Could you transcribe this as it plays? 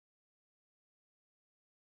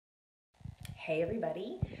Hey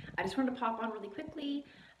everybody, I just wanted to pop on really quickly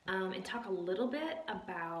and talk a little bit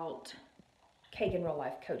about Cake and Real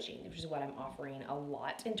Life coaching, which is what I'm offering a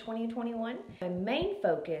lot in 2021. My main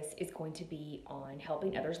focus is going to be on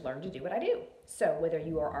helping others learn to do what I do. So whether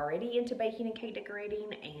you are already into baking and cake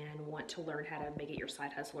decorating and want to learn how to make it your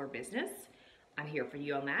side hustle or business, I'm here for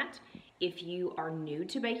you on that. If you are new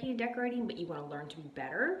to baking and decorating, but you want to learn to be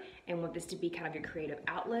better and want this to be kind of your creative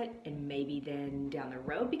outlet and maybe then down the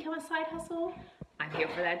road become a side hustle, I'm here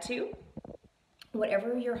for that too.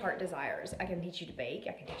 Whatever your heart desires, I can teach you to bake,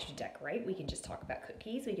 I can teach you to decorate. We can just talk about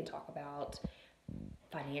cookies. We can talk about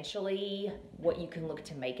financially, what you can look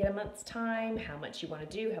to make in a month's time, how much you want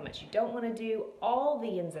to do, how much you don't want to do, all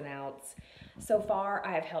the ins and outs. So far,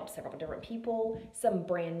 I have helped several different people, some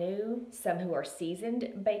brand new, some who are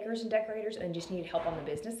seasoned bakers and decorators and just need help on the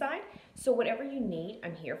business side. So whatever you need,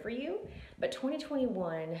 I'm here for you. But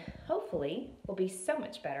 2021, hopefully, will be so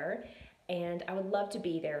much better. And I would love to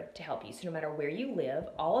be there to help you. So no matter where you live,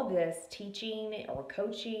 all of this teaching or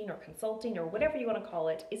coaching or consulting or whatever you want to call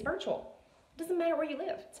it is virtual. It doesn't matter where you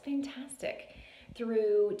live. It's fantastic.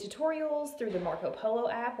 Through tutorials, through the Marco Polo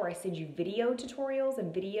app where I send you video tutorials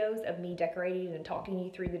and videos of me decorating and talking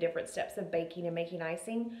you through the different steps of baking and making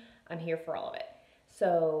icing, I'm here for all of it.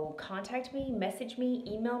 So contact me, message me,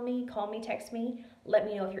 email me, call me, text me. Let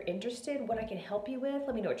me know if you're interested, what I can help you with.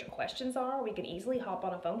 Let me know what your questions are. We can easily hop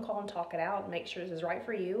on a phone call and talk it out and make sure this is right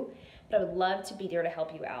for you. But I would love to be there to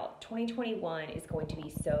help you out. 2021 is going to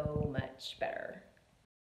be so much better.